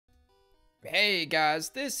Hey guys,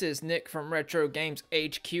 this is Nick from RetroGames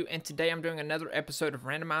HQ, and today I'm doing another episode of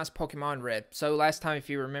randomized Pokemon Red. So last time, if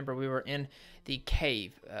you remember, we were in the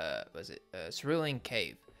cave. Cerulean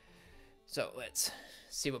Cave? So let's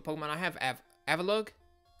see what Pokemon I have. Avalugg,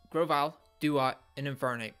 Grovyle, Duat, and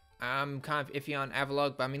Infernape. I'm kind of iffy on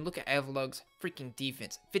Avalugg, but I mean, look at Avalugg's freaking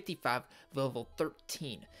defense. 55, level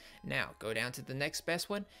 13. Now, go down to the next best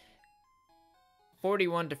one.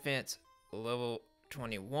 41 defense, level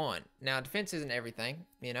 21. Now, defense isn't everything,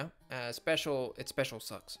 you know. Its special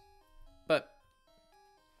sucks. But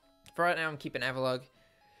for right now, I'm keeping Avalugg.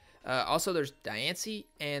 Also, there's Diancie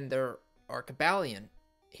and there are Cobalion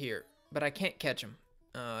here, but I can't catch them.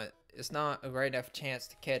 It's not a great enough chance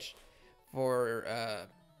to catch for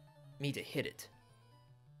me to hit it.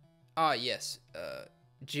 Ah, yes.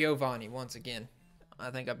 Giovanni once again. I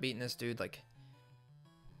think I've beaten this dude like,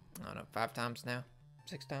 I don't know, 5 times now,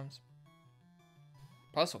 6 times.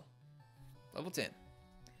 Puzzle. Level 10.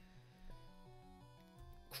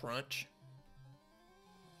 Crunch.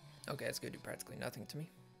 Okay, that's gonna do practically nothing to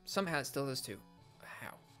me. Somehow it still does too.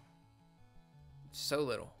 How? So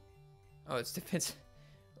little. Oh, it's defense.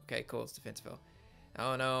 Okay, cool, it's defense fail.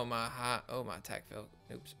 Oh no, my attack failed.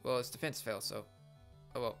 Oops. Well, it's defense fail, so.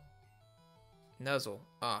 Oh well. Nuzzle.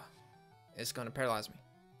 Ah. It's gonna paralyze me.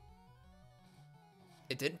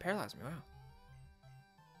 It didn't paralyze me, wow.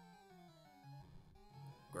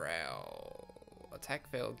 Growl. Attack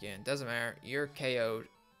fail again. Doesn't matter. You're KO'd.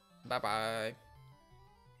 Bye-bye.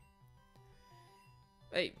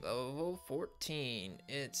 Hey, level 14.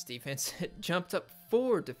 Its defense jumped up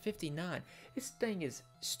 4 to 59. This thing is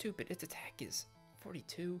stupid. Its attack is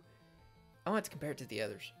 42. I want to compare it to the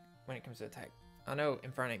others when it comes to attack. I know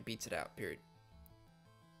Infernape beats it out, period.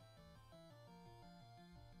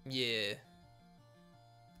 Yeah.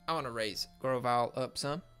 I want to raise Grovyle up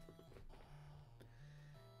some.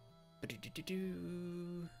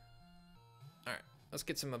 Alright, let's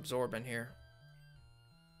get some absorb in here.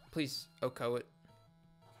 Please, Oko it.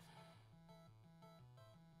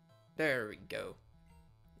 There we go.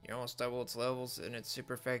 You almost double its levels and it's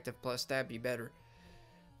super effective plus stab. You better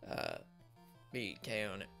be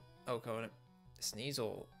KOing it. Okoing it.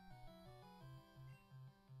 Sneasel.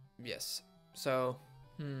 Yes. So,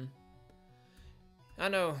 I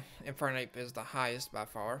know Infernape is the highest by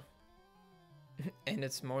far. And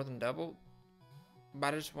it's more than double,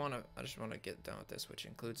 but I just wanna get done with this, which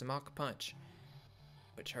includes a Mach Punch,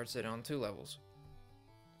 which hurts it on 2 levels.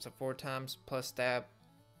 So 4 times plus stab.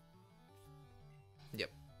 Yep.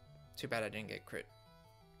 Too bad I didn't get crit.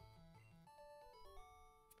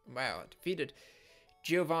 Wow, I defeated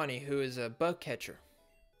Giovanni, who is a bug catcher.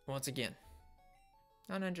 Once again.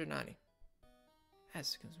 990.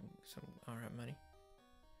 That's some alright money.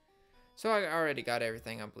 So I already got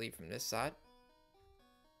everything, I believe, from this side.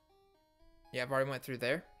 Yeah, I've already went through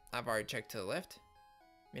there. I've already checked to the left.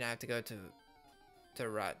 I mean, I have to go to the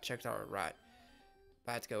right. Checked our right.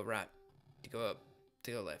 But I have to go right to go up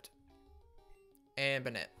to go left. And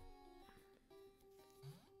Bennett.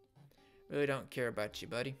 Really don't care about you,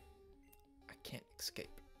 buddy. I can't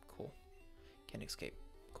escape. Cool. Can't escape.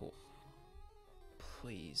 Cool.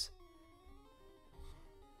 Please.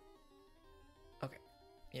 Okay.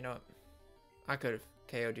 You know what? I could have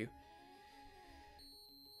KO'd you.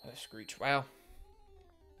 Screech. Wow.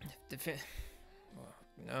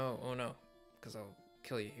 No. Oh no. Because I'll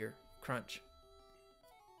kill you here. Crunch.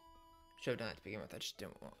 Should have done it to begin with. I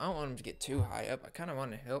don't want him to get too high up. I kind of want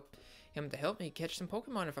to help him to help me catch some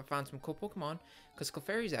Pokemon if I find some cool Pokemon. Because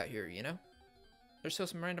Clefairy's out here, you know? There's still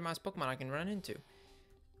some randomized Pokemon I can run into.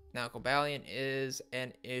 Now, Cobalion is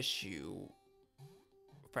an issue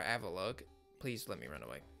for Avalugg. Please let me run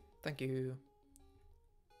away. Thank you.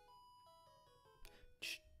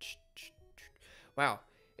 Wow,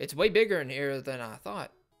 it's way bigger in here than I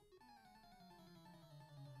thought.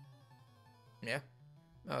 Yeah.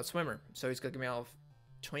 Oh, swimmer. So he's gonna give me all of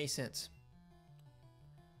 20 cents.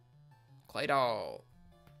 Claydol.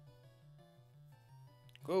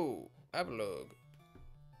 Go, Avalugg.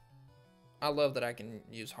 I love that I can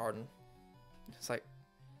use Harden. It's like,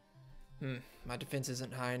 my defense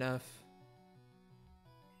isn't high enough.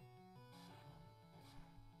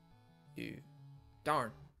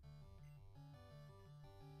 Darn.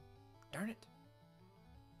 Darn it.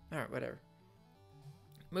 Alright, whatever.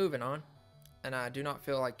 Moving on. And I do not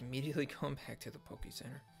feel like immediately going back to the Poke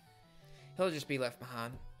Center. He'll just be left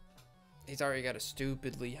behind. He's already got a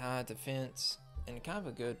stupidly high defense and kind of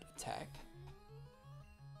a good attack.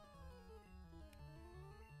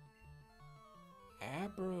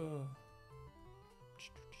 Abra.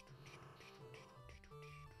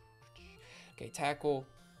 Okay, tackle.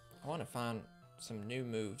 I want to find some new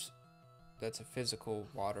moves that's a physical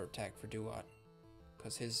water attack for Duat,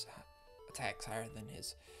 because his attack's higher than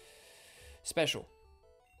his special.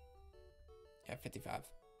 Yeah, 55.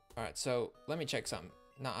 All right, so let me check something.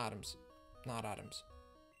 Not items. Not items.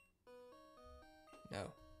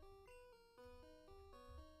 No.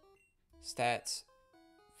 Stats,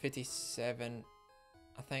 57.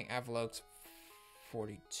 I think Avalok's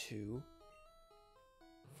 42.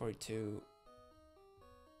 42.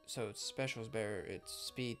 So its special's better, its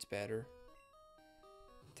speed's better.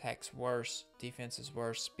 Attack's worse, defense is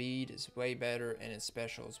worse, speed is way better, and its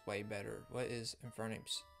special is way better. What is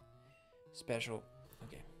Infernape's special?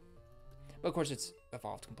 Okay. But of course it's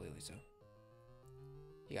evolved completely, so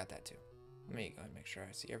you got that too. Let me go ahead and make sure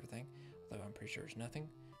I see everything. Although I'm pretty sure there's nothing.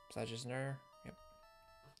 Besides just an error. Yep.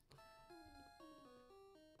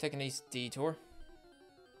 Taking an east detour.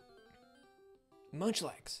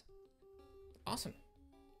 Munchlax. Awesome.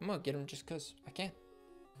 I'm gonna get him just because I can.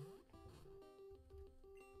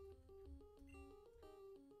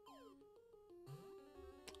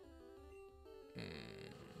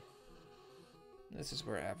 This is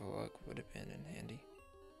where Avalok would have been in handy.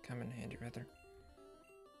 Come in handy, rather.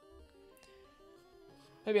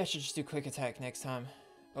 Maybe I should just do quick attack next time.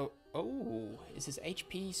 Oh, is his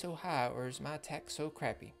HP so high or is my attack so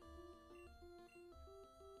crappy?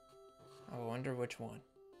 I wonder which one.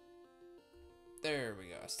 There we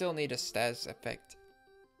go. I still need a status effect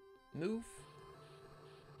move.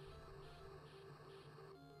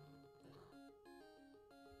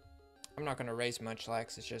 I'm not going to raise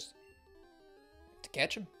Munchlax, it's just to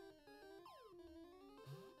catch him.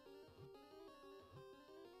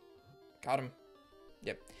 Got him.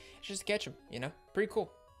 Yep. It's just to catch him, you know? Pretty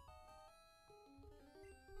cool.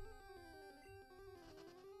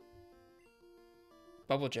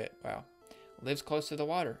 Bubble Jet, wow. Lives close to the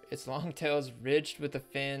water. Its long tail is ridged with a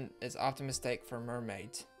fin is often mistaken for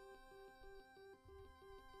mermaids.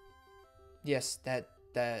 Yes, that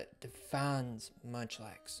defines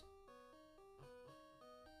Munchlax.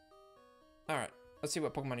 Alright, let's see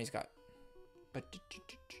what Pokemon he's got.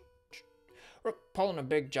 We're pulling a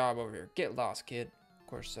big job over here. Get lost, kid. Of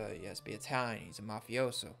course, he has to be Italian. He's a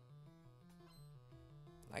mafioso.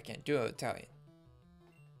 I can't do Italian.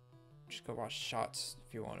 Just go watch Shots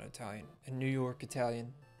if you want an Italian. A New York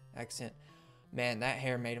Italian accent. Man, that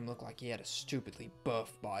hair made him look like he had a stupidly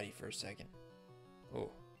buff body for a second.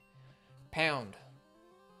 Oh. Pound.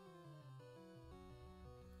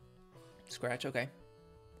 Scratch, okay.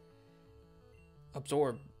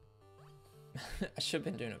 Absorb. I should have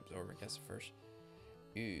been doing Absorb, I guess, first.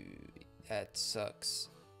 Ooh, that sucks.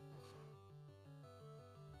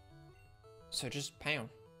 So just pound.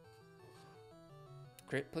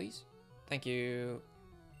 Crit, please. Thank you.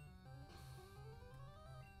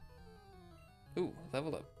 Ooh,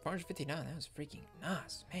 level up. 459. That was freaking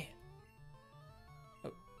nice, man.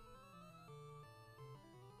 Oh.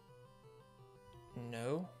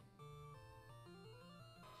 No.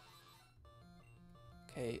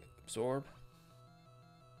 Okay, absorb.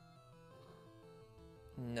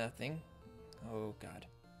 Nothing. Oh, God.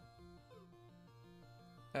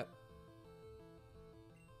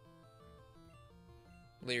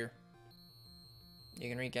 Leer. You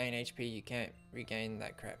can regain HP, you can't regain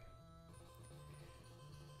that crap.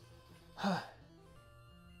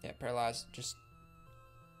 Yeah, paralyzed. Just.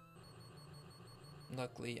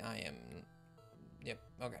 Luckily, I am. Yep,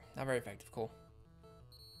 okay. Not very effective. Cool.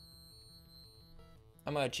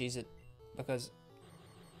 I'm gonna cheese it because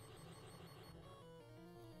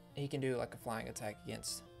he can do like a flying attack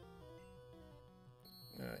against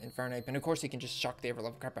Infernape, and of course he can just shock the ever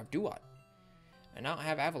loving crap out of Duat. And I don't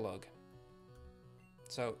have Avalog.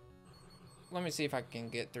 So let me see if I can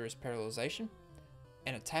get through his paralyzation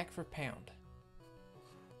and attack for pound.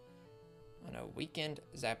 I know, weakened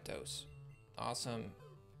Zapdos. Awesome.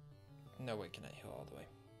 No way can I heal all the way.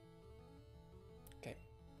 Okay.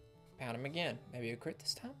 Pound him again. Maybe a crit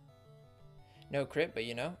this time? No crit, but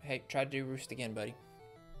you know, hey, try to do Roost again, buddy.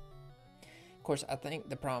 Of course, I think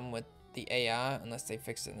the problem with the AI, unless they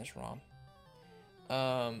fixed it in this ROM,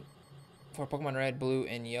 for Pokemon Red, Blue,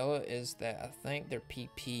 and Yellow, is that I think their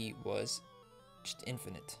PP was just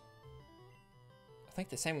infinite. I think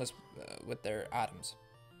the same was with their items.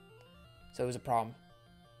 So it was a problem.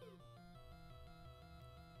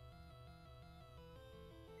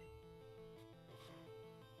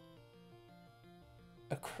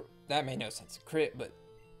 That made no sense. Crit, but...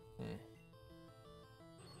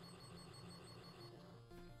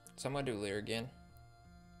 So I'm going to do Leer again.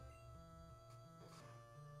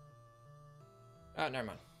 Oh, never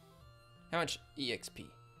mind. How much EXP?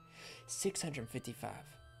 655.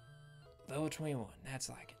 Level 21. That's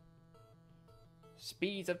like it.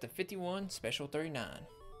 Speeds up to 51, special 39.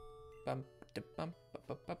 Bum, da, bum, ba,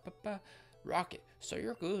 ba, ba, ba, ba. Rocket, so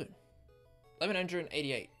you're good.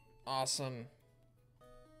 1188. Awesome.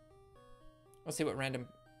 Let's see what random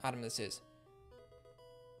item this is.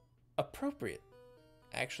 Appropriate.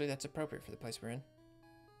 Actually, that's appropriate for the place we're in.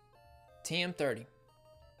 TM30.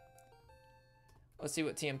 Let's see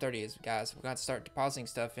what TM30 is, guys. We're going to start depositing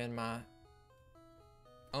stuff in my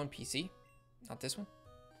own PC. Not this one.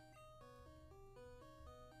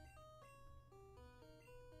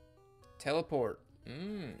 Teleport.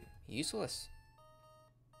 Useless.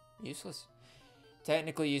 Useless.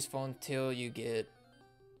 Technically useful until you get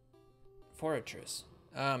Fortress.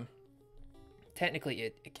 Technically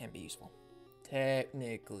it can be useful.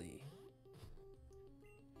 Technically.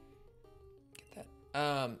 Get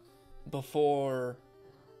that. Before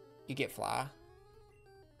you get fly.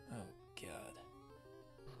 Oh god.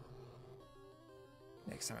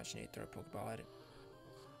 Next time I just need to throw a Pokeball at it.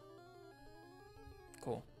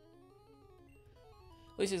 Cool.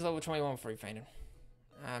 At least he's level 21 before he fainted.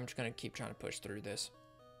 I'm just gonna keep trying to push through this.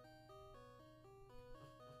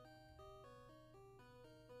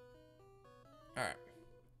 Alright.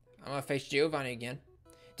 I'm gonna face Giovanni again.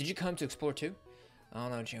 Did you come to explore too? I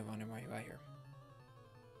don't know, Giovanni, why are you out here?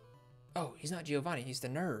 Oh, he's not Giovanni, he's the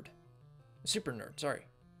nerd. The super nerd, sorry.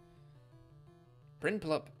 Bryn,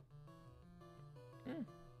 pull up.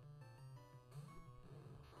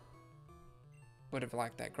 Would have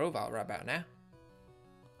liked that Grovyle right about now.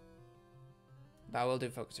 But I will do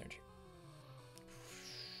focus energy.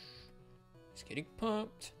 He's getting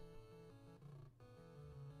pumped.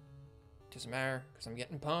 Doesn't matter, because I'm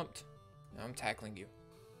getting pumped. Now I'm tackling you.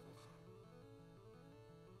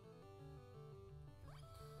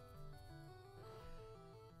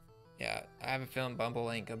 Yeah, I have a feeling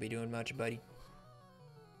Bumble ain't gonna be doing much, buddy.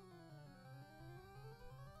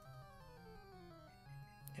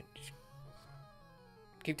 Just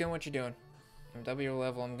keep doing what you're doing. I'm double your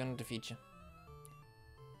level, I'm gonna defeat you.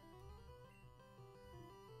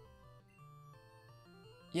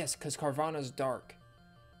 Yes, because Carvana's dark.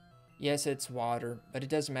 Yes, it's water, but it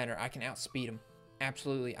doesn't matter. I can outspeed him.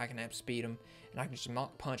 Absolutely, I can outspeed him. And I can just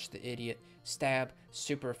Mach Punch the idiot. Stab,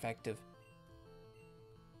 super effective.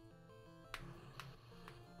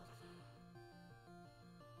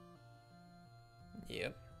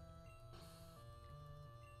 Yep.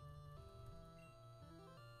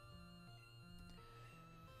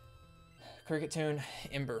 Cricket Tune,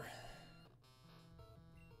 Ember.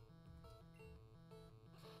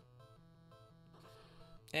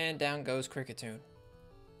 And down goes Cricketoon.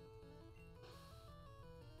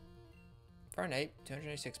 Farnape,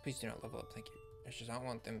 286. Please do not level up, thank you. It's just I don't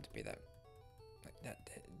want them to be that, like that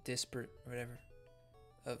disparate or whatever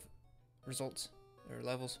of results or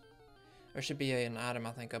levels. There should be an item,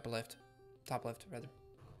 I think, upper left, top left rather.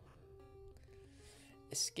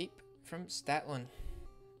 Escape from Statland.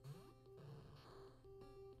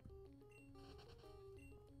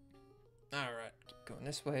 All right, keep going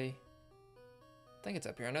this way. I think it's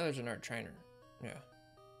up here. I know there's a nerd trainer. Yeah.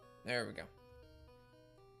 There we go.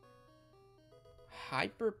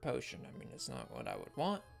 Hyper potion. I mean, it's not what I would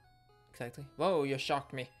want. Exactly. Whoa, you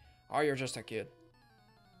shocked me. Oh, you're just a kid.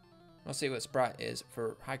 Let's see what sprite is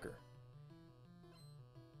for hiker.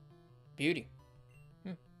 Beauty.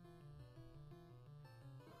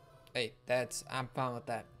 Hey, I'm fine with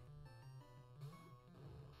that.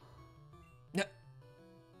 No.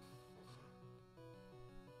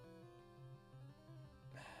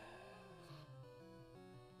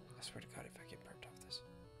 I swear to God, if I get burnt off this.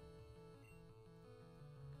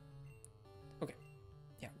 Okay.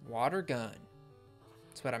 Yeah, water gun.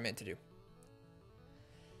 That's what I meant to do.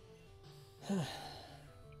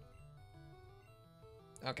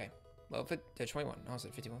 Okay. Well, 21. I was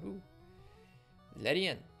at 51. Ooh.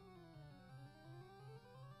 Ledian.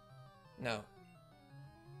 No.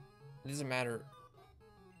 It doesn't matter.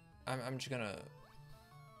 I'm just gonna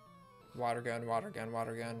water gun, water gun,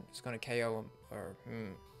 water gun. It's gonna KO him, or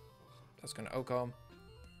that's gonna OHKO him.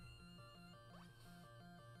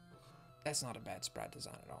 That's not a bad sprite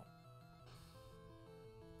design at all.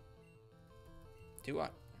 Do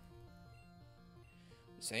what?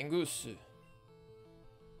 Zangoose.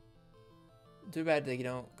 Too bad they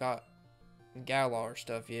don't got Galar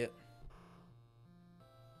stuff yet.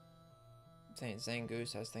 I'm saying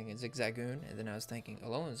Zangoose, I was thinking Zigzagoon, and then I was thinking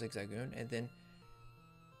Alolan Zigzagoon, and then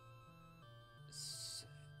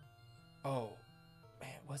oh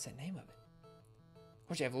man, what's that name of it? Of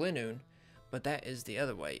course you have Linoon, but that is the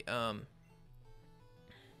other way.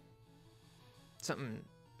 Something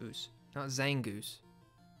Goose, not Zangoose.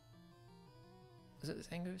 Is it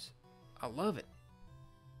Zangoose? I love it.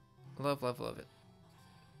 Love, love, love it.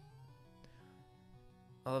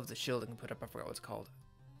 I love the shield it can put up. I forgot what it's called.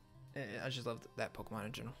 I just love that Pokemon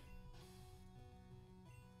in general.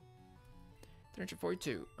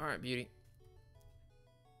 342. Alright, beauty.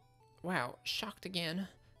 Wow, shocked again.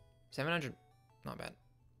 700. Not bad.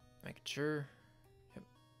 Making sure. Yep.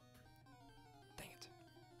 Dang it.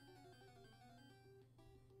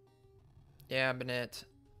 Yeah, Bennett.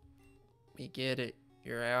 We get it.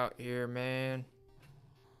 You're out here, man.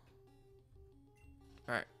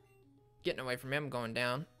 Alright. Getting away from him, going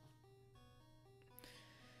down.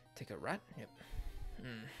 Take a right. Yep.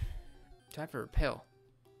 Try for repel.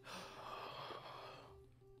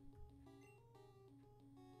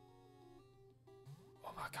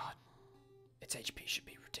 Oh my god. Its HP should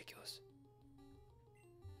be ridiculous.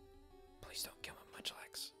 Please don't kill him,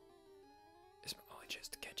 Munchlax. It's my only chance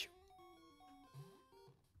to catch you.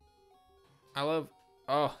 I love...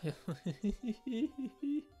 Oh.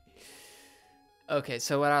 Okay,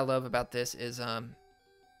 so what I love about this is,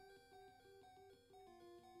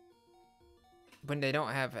 when they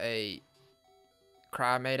don't have a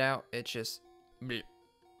cry made out, it's just... Bleh.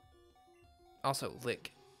 Also,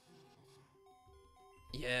 lick.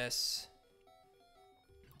 Yes.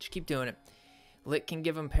 Just keep doing it. Lick can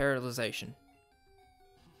give them paralyzation.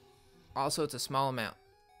 Also, it's a small amount.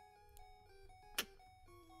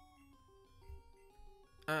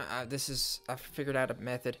 I figured out a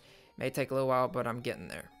method. May take a little while, but I'm getting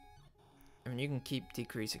there. I mean, you can keep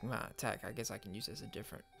decreasing my attack. I guess I can use it as a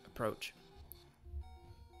different approach.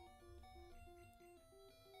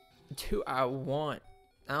 Do I want...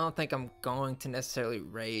 I don't think I'm going to necessarily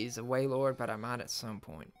raise a Wailord, but I might at some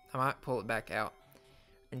point. I might pull it back out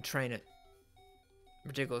and train it.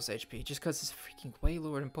 Ridiculous HP, just because it's a freaking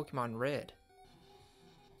Wailord in Pokemon Red.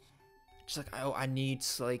 Just like, oh, I need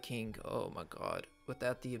Slaking. Oh my god.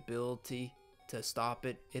 Without the ability to stop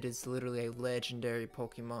it, it is literally a legendary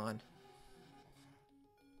Pokemon.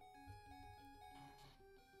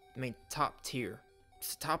 I mean, top tier.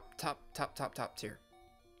 It's top tier.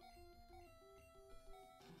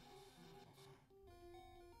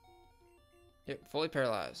 Yep, fully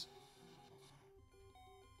paralyzed.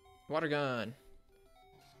 Water gun.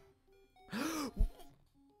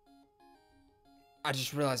 I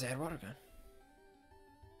just realized I had water gun.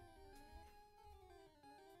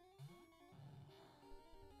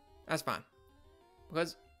 That's fine.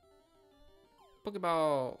 Because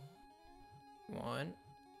Pokeball 1,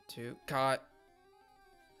 2, caught.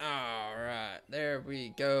 Alright, there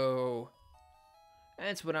we go.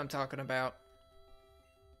 That's what I'm talking about.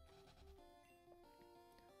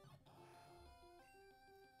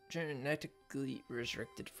 Genetically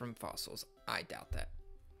resurrected from fossils. I doubt that.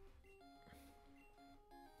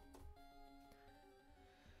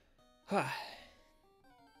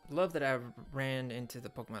 Love that I ran into the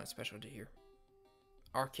Pokemon specialty here.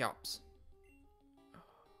 Archeops.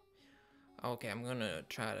 Okay, I'm gonna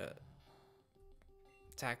try to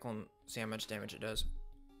tackle him, see how much damage it does.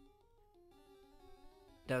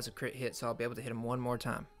 That was a crit hit, so I'll be able to hit him one more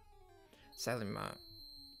time. Sadly, my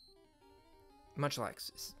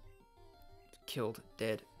Munchlax is killed,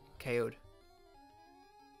 dead, KO'd.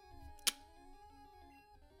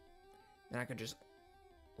 Then I can just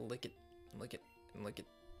lick it, lick it, and lick it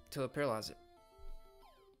until it paralyzes it.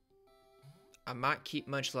 I might keep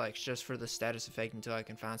Munchlax just for the status effect until I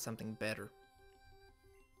can find something better.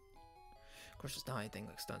 Of course, it's not anything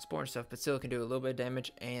like Stun Spore and stuff, but still it can do a little bit of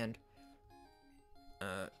damage and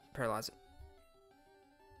paralyze it.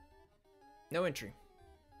 No entry.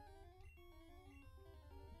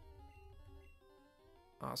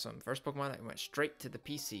 Awesome. First Pokemon that went straight to the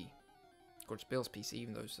PC. Of course, Bill's PC,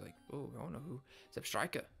 even though it's like, oh, I don't know who.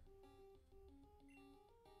 Zebstrika.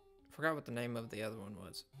 Forgot what the name of the other one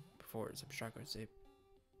was before. Zebstrika, Zeb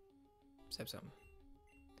something.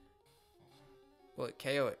 Will it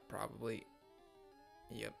KO it? Probably.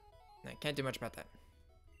 Yep. I can't do much about that.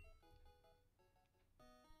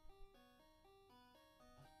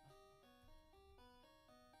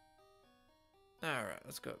 Alright,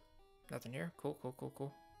 let's go. Nothing here. Cool.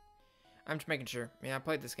 I'm just making sure. I mean, I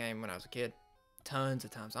played this game when I was a kid. Tons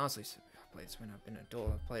of times. Honestly, I played this when I've been an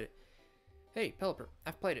adult. I've played it. Hey, Pelipper.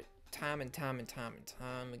 I've played it time and time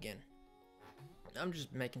again. I'm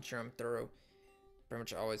just making sure I'm thorough. Pretty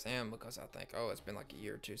much always am, because I think, oh, it's been like a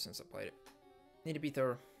year or two since I played it. Need to be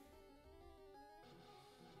thorough.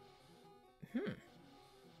 I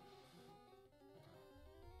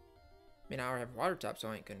mean, I already have water type, so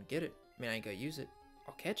I ain't gonna get it. I mean, I ain't gonna use it.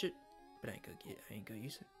 I'll catch it, but I ain't gonna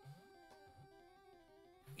use it.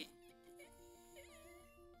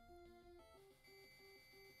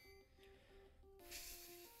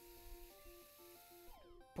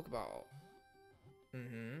 Pokeball.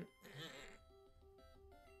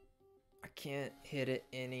 can't hit it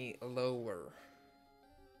any lower.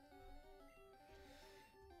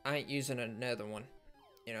 I ain't using another one.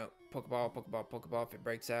 You know, Pokeball, Pokeball, Pokeball. If it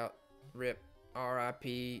breaks out, rip.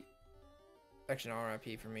 RIP. Actually, no,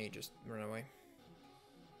 RIP for me. Just run away.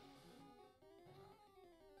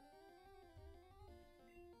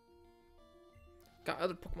 Got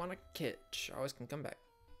other Pokemon I can catch. I always can come back.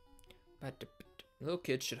 But little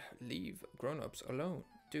kids should leave grown-ups alone.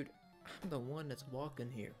 Dude, I'm the one that's walking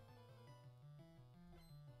here.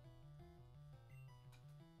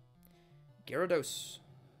 Gyarados.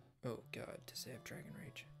 Oh god, does it have Dragon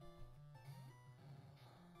Rage?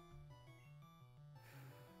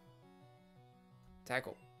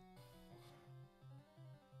 Tackle.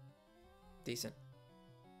 Decent.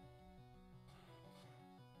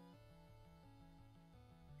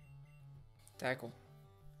 Tackle.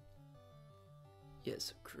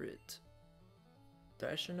 Yes, crit.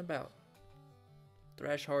 Thrashing about.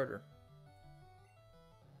 Thrash harder.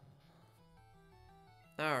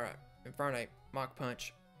 Alright. Infernape. Mach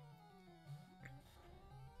Punch.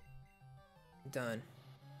 Done.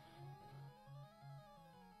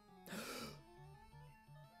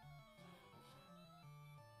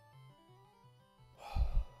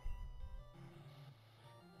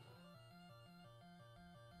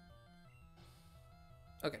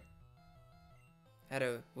 Okay. Had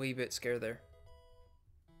a wee bit scare there.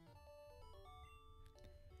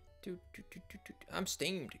 I'm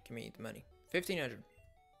steamed. Give me the money. 1,500.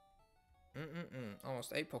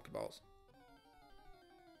 Almost 8 Pokeballs.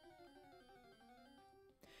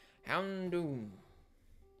 Houndoom.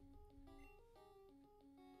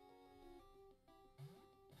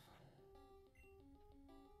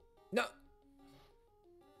 No.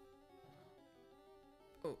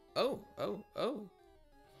 Oh.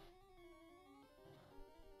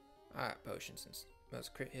 Alright, potions. Since that was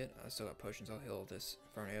a crit hit, I still got potions. I'll heal this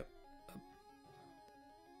Inferno up.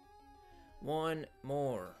 One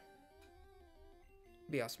more.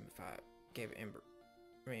 Be awesome if I gave it Ember.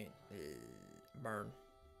 I mean, burn.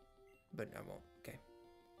 But I won't. Okay.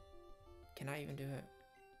 Can I even do it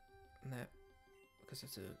on that? Because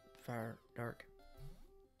it's a fire dark.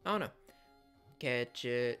 Oh no. Catch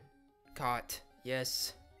it. Caught.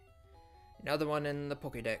 Yes. Another one in the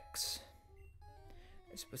Pokédex.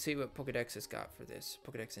 Let's see what Pokédex has got for this.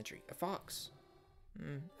 Pokédex entry. A fox.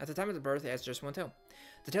 At the time of the birth, it has just one tail.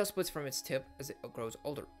 The tail splits from its tip as it grows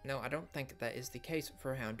older. No, I don't think that is the case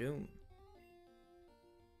for Houndoom.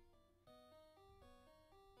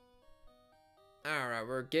 Alright,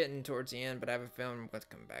 we're getting towards the end, but I have a feeling I'm going to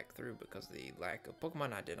come back through because of the lack of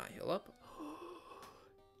Pokemon. I did not heal up.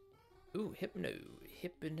 Ooh, Hypno.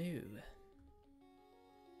 Hypno.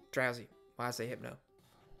 Drowsy. Why I say Hypno?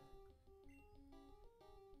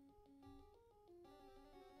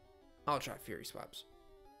 I'll try Fury Swaps.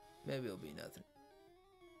 Maybe it'll be nothing.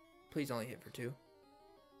 Please only hit for 2.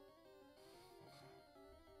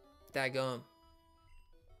 Daggum.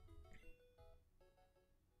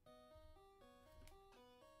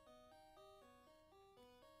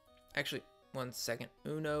 Actually, 1 second.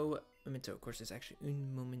 Uno momento. Of course, it's actually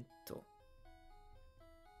un momento.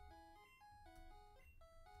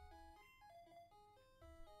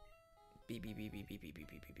 B.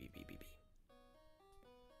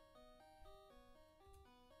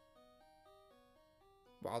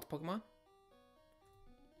 Wild Pokemon?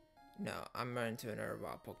 No, I'm running to another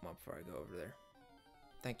wild Pokemon before I go over there.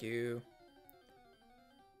 Thank you.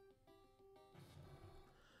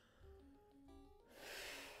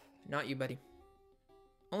 Not you, buddy.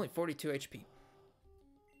 Only 42 HP.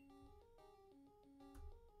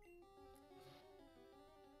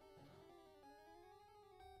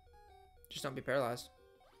 Just don't be paralyzed.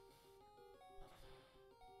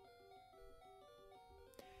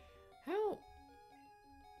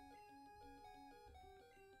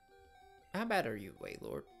 How bad are you,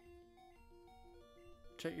 Wailord?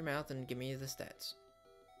 Shut your mouth and give me the stats.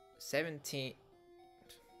 17.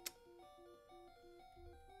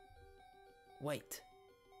 Wait.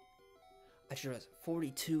 I just realized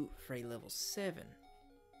 42 for a level 7.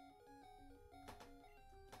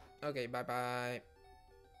 Okay, bye-bye.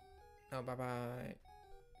 Oh, bye-bye.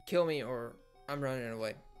 Kill me or I'm running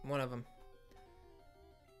away. One of them.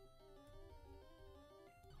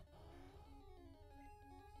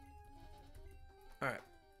 Alright.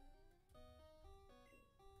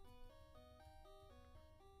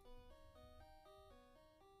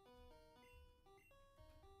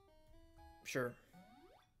 Sure.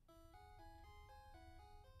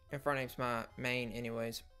 Infernape's my main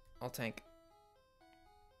anyways. I'll tank.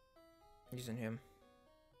 Using him.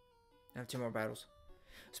 I have 2 more battles.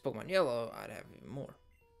 If Pokemon Yellow, I'd have even more.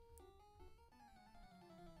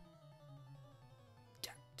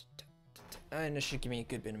 And this should give me a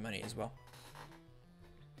good bit of money as well.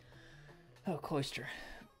 Oh, cloister.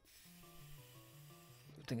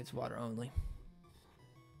 I think it's water only.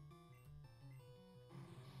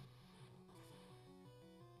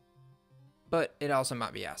 But it also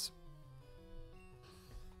might be ice.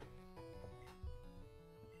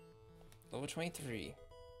 Level 23.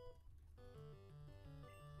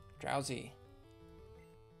 Drowsy.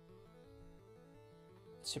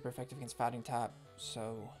 Super effective against fighting type,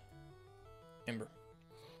 so Ember.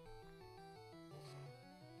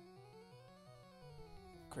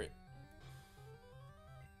 Crit.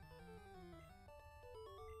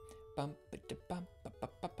 Bump bump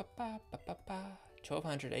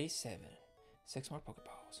 1287. 6 more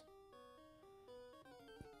Pokeballs.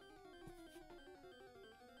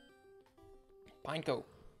 Pineco.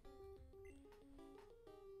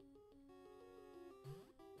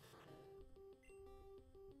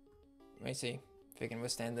 Let me see if it can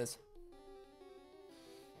withstand this.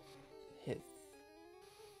 Hit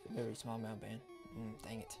a very small amount ban.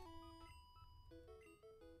 Dang it.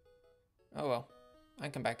 Oh well. I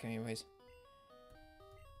can come back anyways.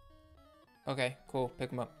 Okay, cool.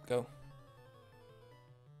 Pick him up. Go.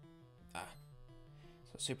 Ah.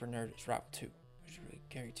 So Super Nerd is Route 2. Which is really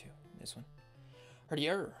carry 2 in this one.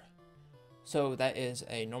 Herdier. So that is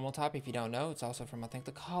a normal type if you don't know. It's also from, I think,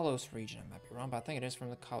 the Kalos region. I might be wrong, but I think it is from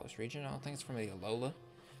the Kalos region. I don't think it's from the Alola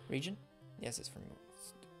region. Yes, it's from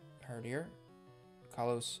Herdier.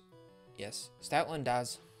 Kalos. Yes. Stoutland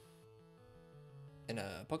dies in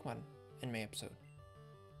a Pokemon anime episode.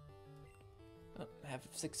 Oh, half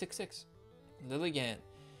of 666. Lilligant.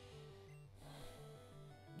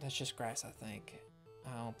 That's just grass, I think.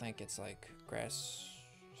 I don't think it's like grass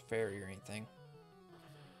fairy or anything.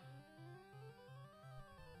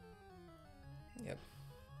 Yep.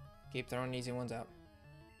 Keep throwing easy ones out.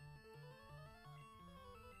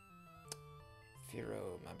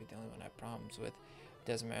 Furo might be the only one I have problems with.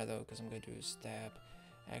 Doesn't matter though, because I'm going to do a stab.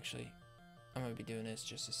 Actually, I'm going to be doing this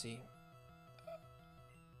just to see.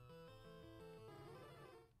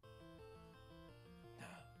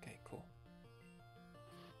 Okay, cool.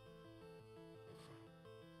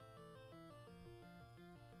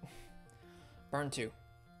 Burn 2.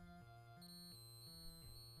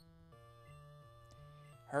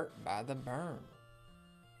 Hurt by the burn.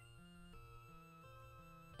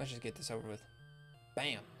 Let's just get this over with.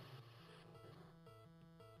 Bam.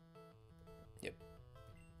 Yep.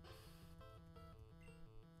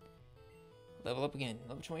 Level up again.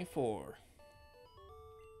 Level 24.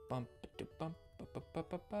 Bump, bump,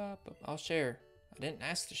 bump. I'll share. I didn't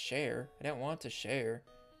ask to share. I didn't want to share.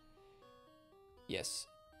 Yes.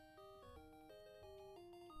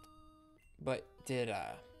 But did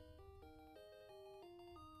I?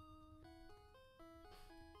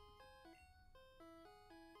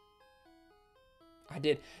 I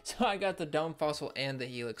did. So I got the Dome Fossil and the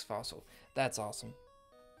Helix Fossil. That's awesome.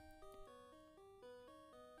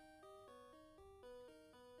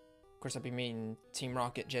 Of course, I'd be meeting Team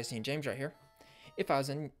Rocket, Jesse, and James right here if I was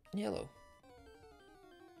in yellow.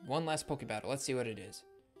 One last Pokeball. Let's see what it is.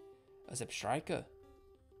 A Zipstrika.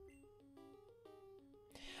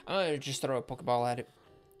 I'm going to just throw a Pokeball at it.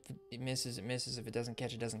 If it misses, it misses. If it doesn't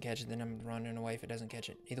catch it, doesn't catch it. Then I'm running away if it doesn't catch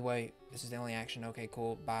it. Either way, this is the only action. Okay,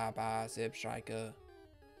 cool. Bye, Zipstrika.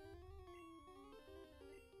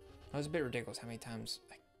 It was a bit ridiculous how many times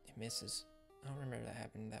it misses. I don't remember that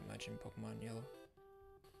happening that much in Pokemon Yellow.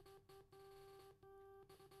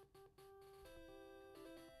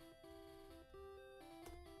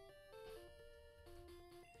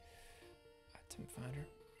 Item Finder.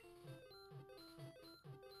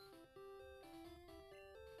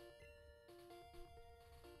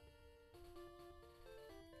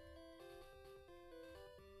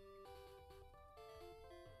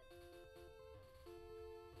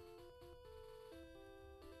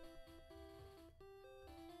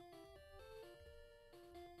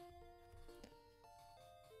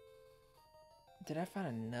 Did I find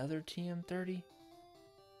another TM30?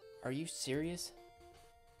 Are you serious?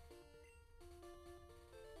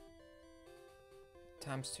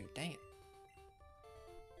 ×2. Dang it.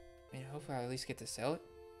 I mean, hopefully I'll at least get to sell it.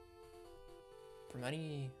 For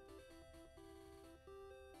money.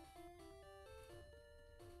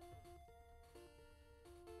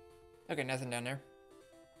 Okay, nothing down there.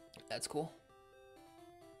 That's cool.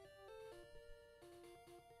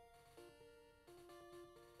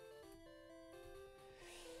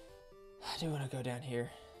 I do want to go down here.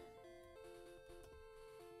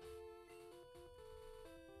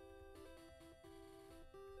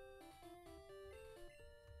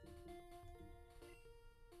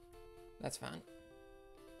 That's fine.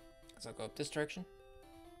 So I'll go up this direction.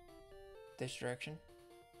 this direction.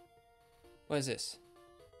 What is this?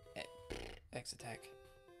 X attack.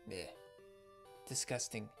 Yeah.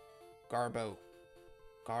 Disgusting. Garbage.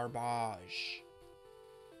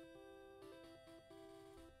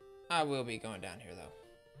 I will be going down here though,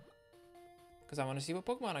 because I want to see what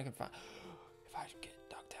Pokemon I can find. If I get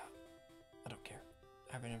knocked out, I don't care.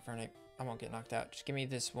 I have an Infernape. I won't get knocked out. Just give me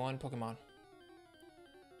this one Pokemon.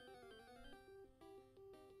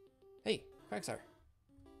 Hey, Quagsire.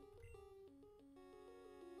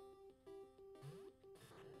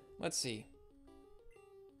 Let's see.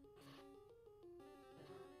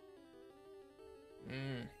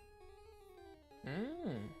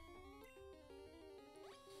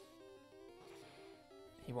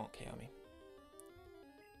 He won't KO me.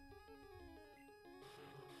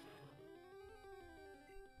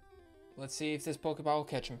 Let's see if this Pokeball will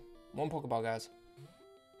catch him. One Pokeball, guys.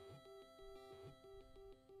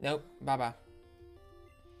 Nope. Bye-bye.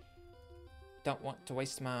 Don't want to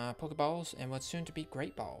waste my Pokeballs and what's soon to be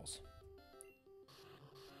Great Balls.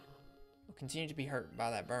 Will continue to be hurt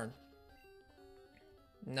by that burn.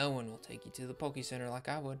 No one will take you to the Poke Center like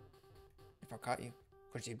I would if I caught you.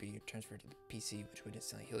 Of course, you'd be transferred to the PC, which would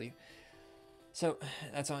instantly heal you. So,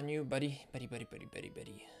 that's on you, buddy. Buddy.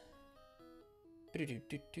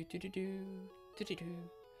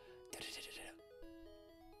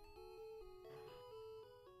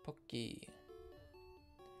 Pokey.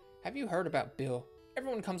 Have you heard about Bill?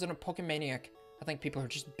 Everyone comes in a Pokemaniac. I think people are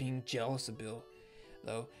just being jealous of Bill,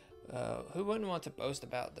 though. Who wouldn't want to boast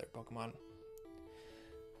about their Pokemon?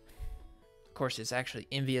 Of course, it's actually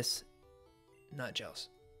envious, not jealous.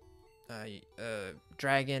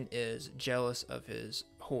 Dragon is jealous of his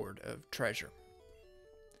hoard of treasure.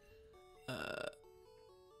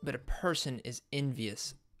 But a person is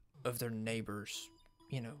envious of their neighbor's,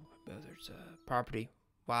 you know, whether it's property,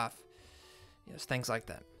 wife, you know, things like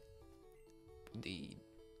that.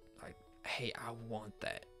 Like, hey, I want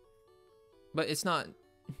that. But it's not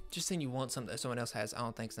just saying you want something that someone else has. I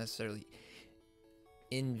don't think it's necessarily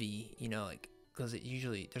envy, you know, like, because it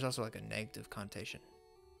usually, there's also like a negative connotation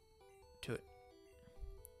to it.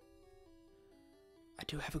 I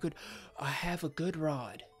have a good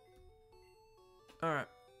rod. All right.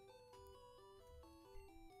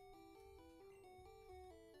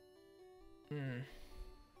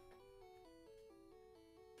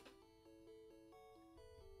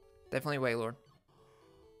 Definitely Wailord.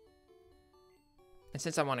 And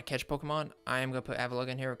since I want to catch Pokemon, I am going to put Avalugg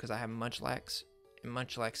in here because I have Munchlax. And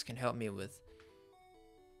Munchlax can help me with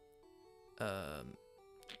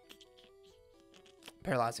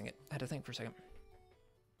paralyzing it. I had to think for a second.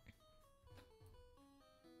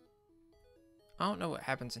 I don't know what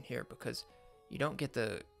happens in here because you don't get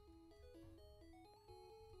the...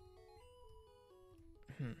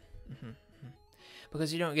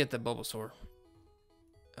 Because you don't get the Bulbasaur.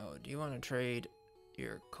 Oh, do you want to trade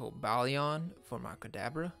your Cobalion for my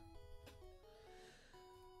Kadabra?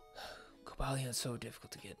 Cobalion's so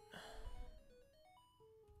difficult to get.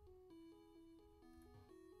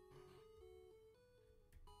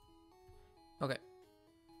 Okay.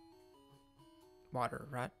 Water,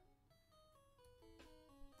 right?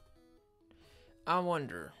 I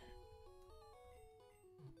wonder.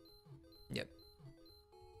 Yep.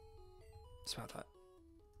 That's what I thought.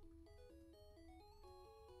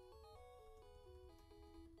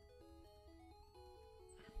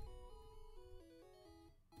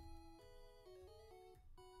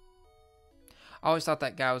 I always thought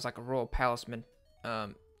that guy was like a royal palaceman.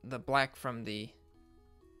 The black from the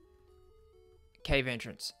cave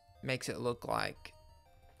entrance makes it look like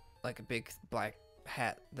a big black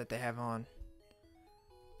hat that they have on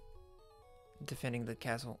defending the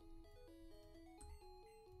castle.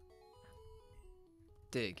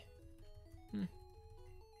 Dig.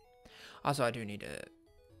 Also, I do need to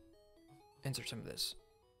insert some of this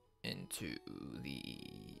into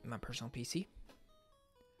my personal PC.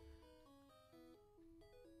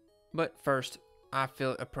 But first, I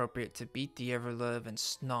feel it appropriate to beat the ever-loving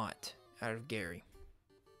snot out of Gary.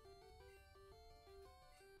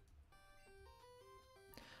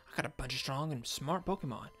 I got a bunch of strong and smart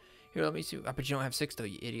Pokemon. Here, let me see. I bet you don't have 6 though,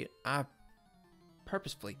 you idiot. I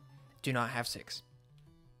purposefully do not have 6.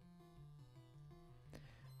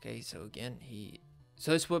 Okay, so again,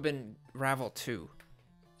 so this would have been Rival 2.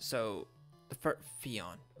 So, the first,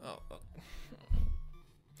 Fion. Oh.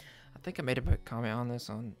 I think I made a comment on this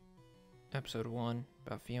on episode 1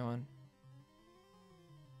 about Fion.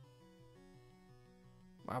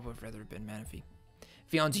 I would have rather have been Manaphy.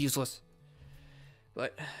 Fion's useless.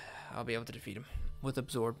 But I'll be able to defeat him with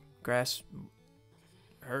Absorb. Grass,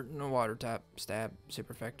 hurt, and a water type. Stab,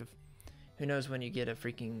 super effective. Who knows when you get a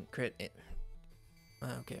freaking crit?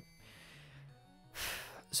 Okay.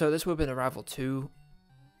 So this would have been a rival 2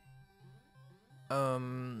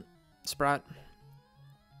 sprite.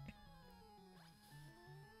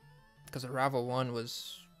 Because a rival 1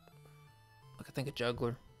 was, like, I think a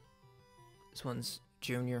juggler. This one's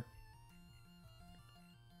junior.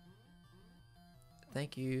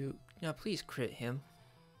 Thank you. Now please crit him.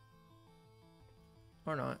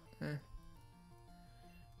 Or not.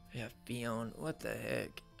 Yeah, Fion. What the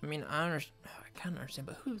heck? I mean, I kind of understand,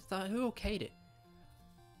 but who okayed it?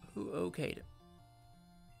 Who okayed it?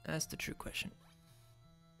 That's the true question.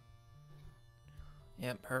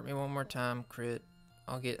 Yep, hurt me one more time, crit.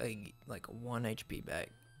 I'll get like 1 HP back.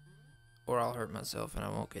 Or I'll hurt myself and I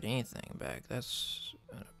won't get anything back. That's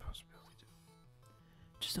not a possibility.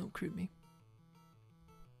 Just don't crit me.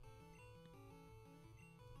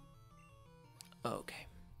 Okay.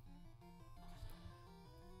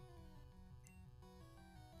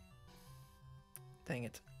 Dang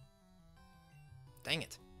it. Dang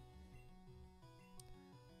it.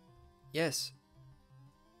 Yes.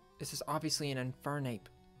 This is obviously an Infernape.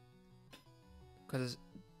 Because it's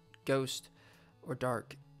ghost or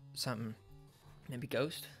dark something. Maybe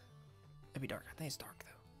ghost? Maybe dark. I think it's dark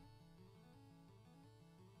though.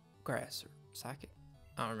 Grass or psychic?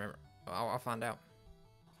 I don't remember. I'll find out.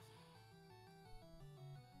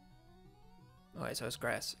 Okay, so it's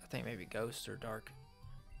grass. I think maybe ghost or dark.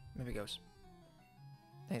 Maybe ghost.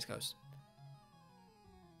 I think it's ghost.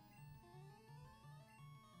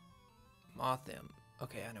 Mothim.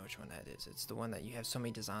 Okay, I know which one that is. It's the one that you have so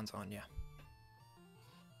many designs on, yeah.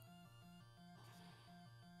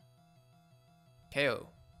 KO.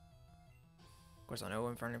 Of course, I know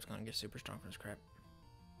Infernape's gonna get super strong from this crap.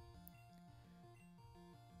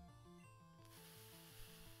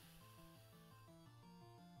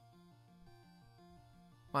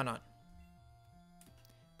 Why not?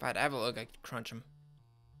 If I had Avalugg, I could crunch him.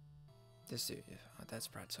 This dude, oh, that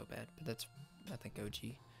sprite's so bad, but that's, I think,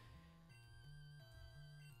 OG.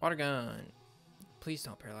 Water gun. Please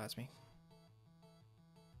don't paralyze me.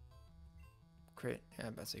 Crit. Yeah,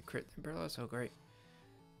 I'm about to say crit and paralyze. So great.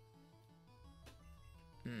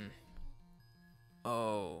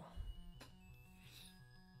 Oh.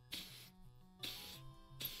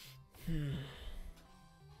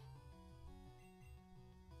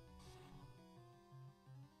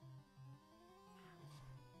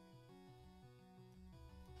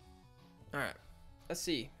 Alright. Let's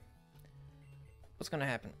see. What's gonna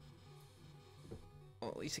happen?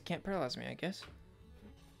 Well, at least it can't paralyze me, I guess.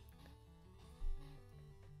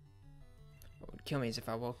 What would kill me is if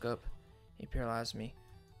I woke up, he paralyzed me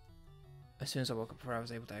as soon as I woke up before I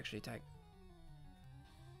was able to actually attack.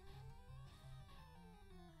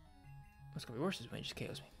 What's gonna be worse is when he just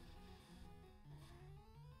KOs me.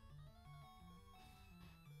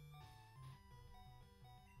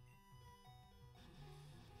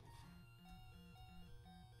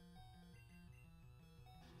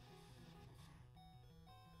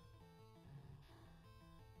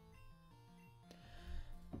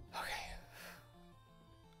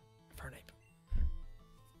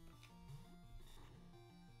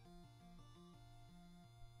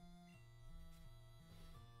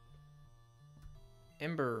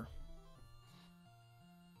 Ember.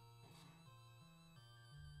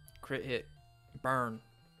 Crit hit. Burn.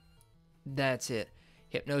 That's it.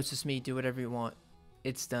 Hypnosis me. Do whatever you want.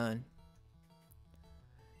 It's done.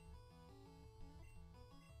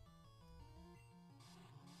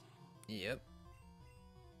 Yep.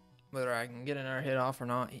 Whether I can get another hit off or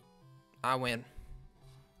not, I win.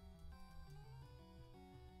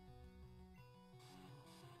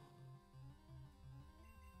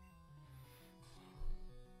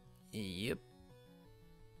 Yep.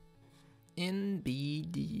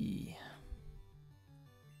 NBD.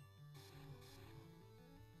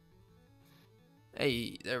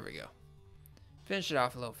 Hey, there we go. Finish it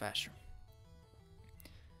off a little faster.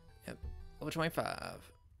 Yep. Level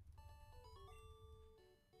 25.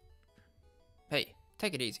 Hey,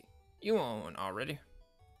 take it easy. You won one already.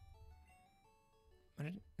 I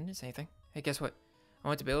didn't say anything. Hey, guess what? I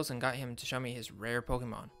went to Bill's and got him to show me his rare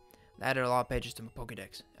Pokemon. I added a lot of pages to my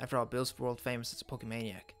Pokédex. After all, Bill's world famous as a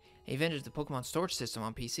Pokemaniac. He invented the Pokemon storage system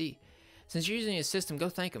on PC. Since you're using his system, go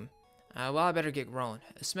thank him. Well, I better get rolling.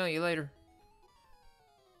 I'll smell you later.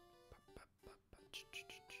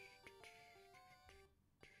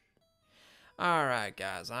 Alright,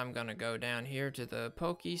 guys. I'm gonna go down here to the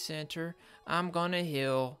Poke Center. I'm gonna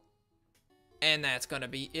heal. And that's gonna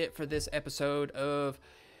be it for this episode of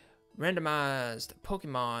randomized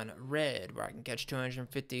Pokemon Red, where I can catch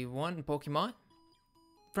 251 Pokemon.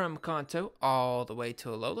 from Kanto all the way to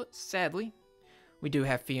Alola. Sadly, we do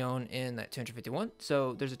have Fion in that 251,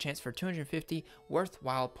 so there's a chance for 250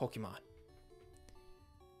 worthwhile Pokemon.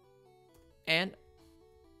 And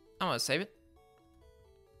I'm going to save it.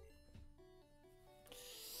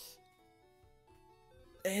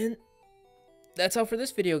 And that's all for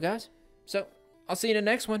this video, guys. So, I'll see you in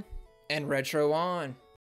the next one. And Retro on.